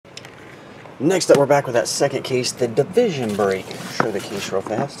Next up, we're back with that second case, the division break. Show the case real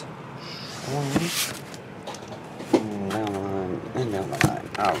fast. And down the line, and down the line.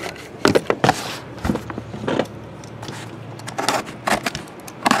 All right.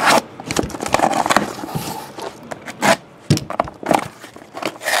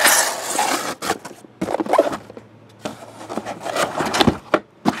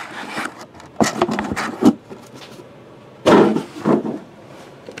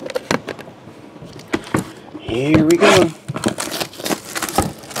 Here we go.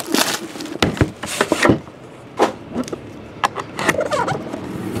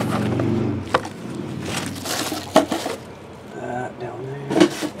 Down there.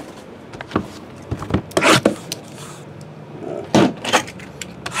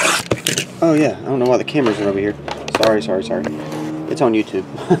 Oh yeah, I don't know why the cameras are over here. Sorry. It's on YouTube.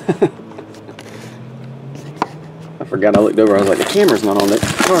 I forgot, I looked over, I was like, the camera's not on the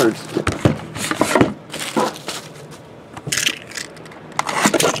cards.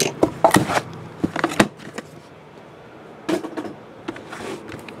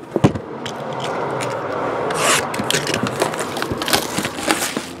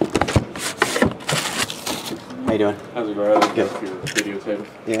 How you doing? How's it going? Good. You're videotaping?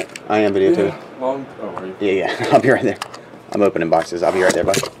 Yeah, I am videotaping. Long? Oh, are you? Yeah, I'll be right there. I'm opening boxes. I'll be right there,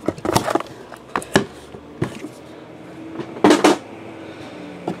 bud.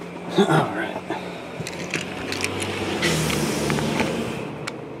 Alright.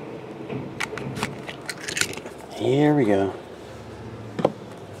 Here we go.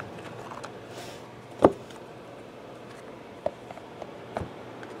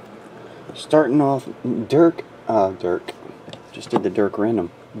 Starting off, Dirk. Just did the Dirk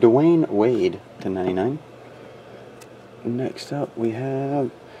random. Dwayne Wade to 99. Next up, we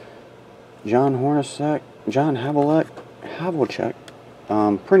have John Havlicek,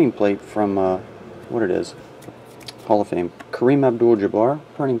 printing plate from what it is, Hall of Fame. Kareem Abdul-Jabbar,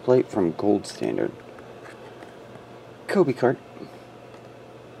 printing plate from Gold Standard. Kobe card.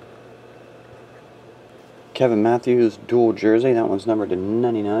 Kevin Matthews dual jersey. That one's numbered to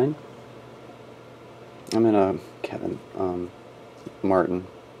 99. I'm in a Kevin Martin.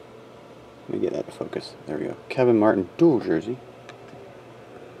 Let me get that to focus. There we go. Kevin Martin dual jersey.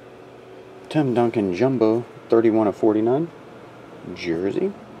 Tim Duncan jumbo 31/49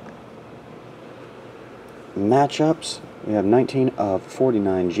 jersey. Matchups. We have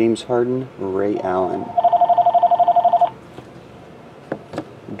 19/49 James Harden, Ray Allen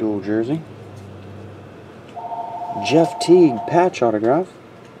dual jersey. Jeff Teague patch autograph.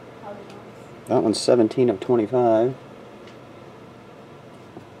 That one's 17/25.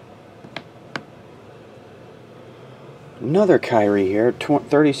 Another Kyrie here,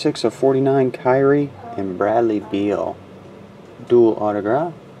 36/49 Kyrie and Bradley Beal. Dual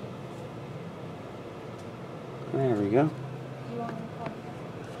autograph. There we go.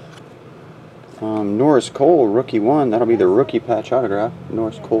 Norris Cole, rookie 1. That'll be the rookie patch autograph.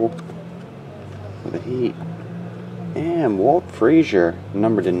 Norris Cole for the Heat. And Walt Frazier,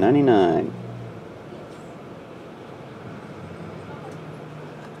 numbered to 99.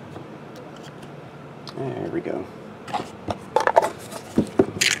 There we go.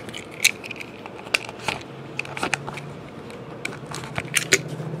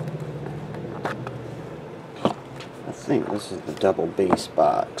 I think this is the double base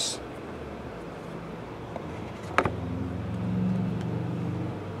box.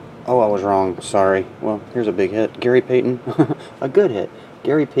 Oh, I was wrong. Sorry. Well, here's a big hit. Gary Payton. A good hit.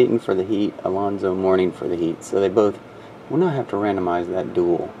 Gary Payton for the Heat. Alonzo Mourning for the Heat. So they both will not have to randomize that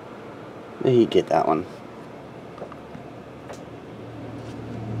duel. The Heat get that one.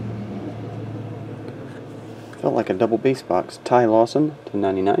 Felt like a double base box. Ty Lawson to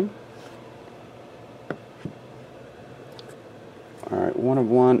 99. Alright,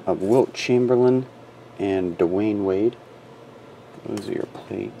 1/1 of Wilt Chamberlain and Dwayne Wade. Those are your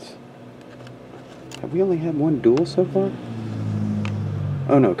plates. Have we only had one duel so far?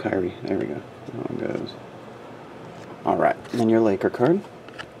 Oh no, Kyrie. There we go. That one goes. Alright, then your Laker card.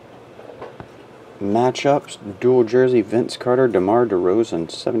 Matchups, dual jersey, Vince Carter, DeMar DeRozan,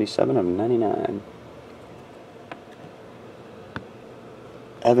 77/99.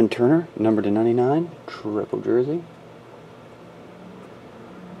 Evan Turner, numbered to 99, triple jersey.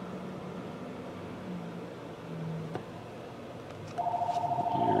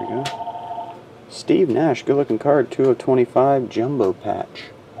 There we go. Steve Nash, good looking card, 2/25, jumbo patch.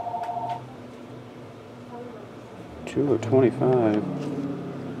 2/25.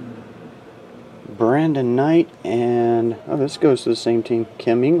 Brandon Knight, and oh, this goes to the same team,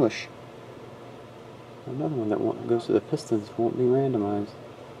 Kim English. Another one that goes to the Pistons won't be randomized.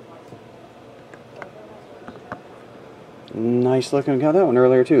 Nice looking. Got that one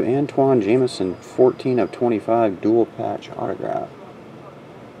earlier too. Antoine Jameson, 14 of 25, dual patch autograph.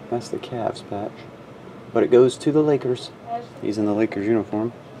 That's the Cavs patch. But it goes to the Lakers. He's in the Lakers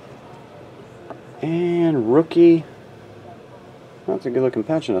uniform. And rookie. That's a good looking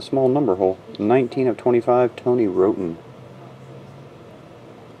patch in a small number hole. 19 of 25, Tony Roten.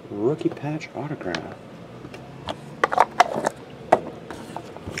 Rookie patch autograph.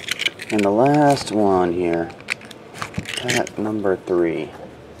 And the last one here. Pack number 3.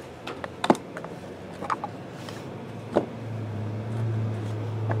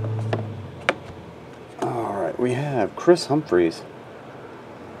 Alright, we have Chris Humphries.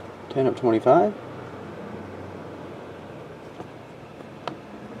 10 of 25.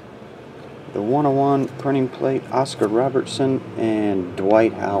 The 101 printing plate, Oscar Robertson and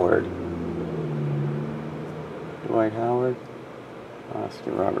Dwight Howard. Dwight Howard,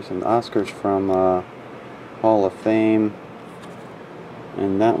 Oscar Robertson. The Oscar's from Hall of Fame,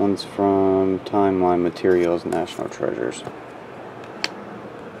 and that one's from Timeline Materials, National Treasures.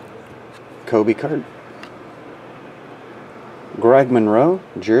 Kobe card. Greg Monroe,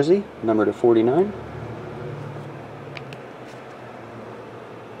 jersey, number to 49.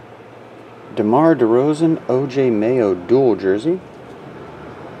 DeMar DeRozan, O.J. Mayo, dual jersey.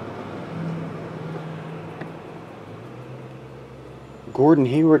 Gordon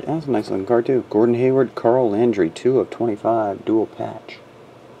Hayward, that's a nice looking card too. Gordon Hayward, Carl Landry, 2 of 25, dual patch.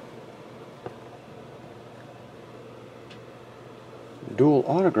 Dual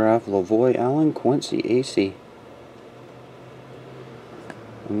autograph, Lavoy Allen, Quincy Acey.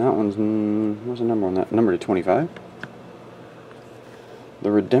 And that one's, what's the number on that? Number to 25.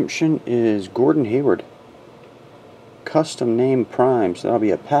 The redemption is Gordon Hayward. Custom name prime, so that'll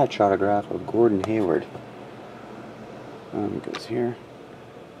be a patch autograph of Gordon Hayward. Goes here.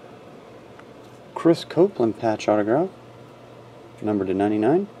 Chris Copeland patch autograph. Number to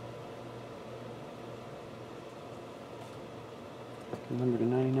 99. Number to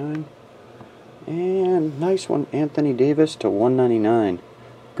 99. And nice one, Anthony Davis to 199.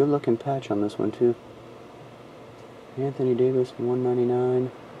 Good looking patch on this one too. Anthony Davis, 199,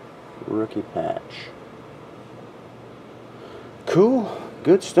 rookie patch. Cool,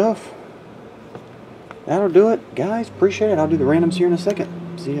 good stuff. That'll do it, guys. Appreciate it. I'll do the randoms here in a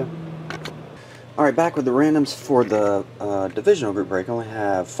second. See ya. Alright, back with the randoms for the divisional group break. I only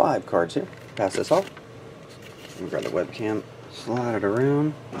have 5 cards here. Pass this off. Let me grab the webcam, slide it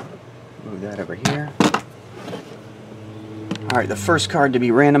around, move that over here. Alright, the first card to be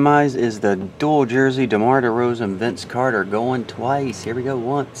randomized is the dual jersey DeMar DeRozan, Vince Carter, going twice. Here we go,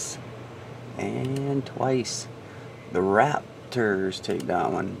 once and twice. The Raptors take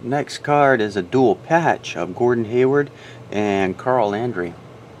that one. Next card is a dual patch of Gordon Hayward and Carl Landry.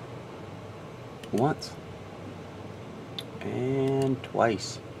 Once and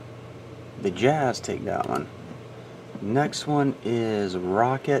twice. The Jazz take that one. Next one is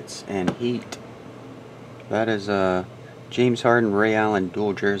Rockets and Heat. That is James Harden, Ray Allen,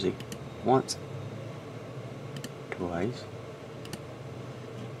 dual jersey. Once. Twice.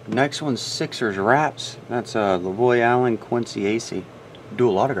 Next one's Sixers Raps. That's Lavoy Allen, Quincy Acey.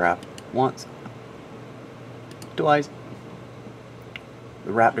 Dual autograph. Once. Twice.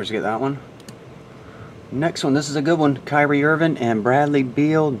 The Raptors get that one. Next one, this is a good one. Kyrie Irving and Bradley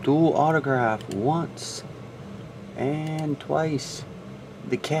Beal, dual autograph. Once. And twice.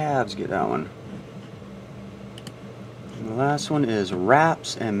 The Cavs get that one. The last one is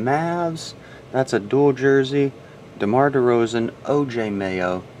Raps and Mavs. That's a dual jersey. DeMar DeRozan, O.J.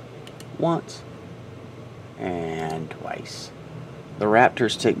 Mayo. Once. And twice. The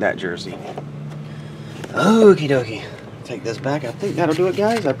Raptors take that jersey. Okie dokie. Take this back. I think that'll do it,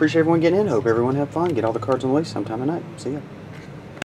 guys. I appreciate everyone getting in. Hope everyone had fun. Get all the cards on the way sometime tonight. See ya.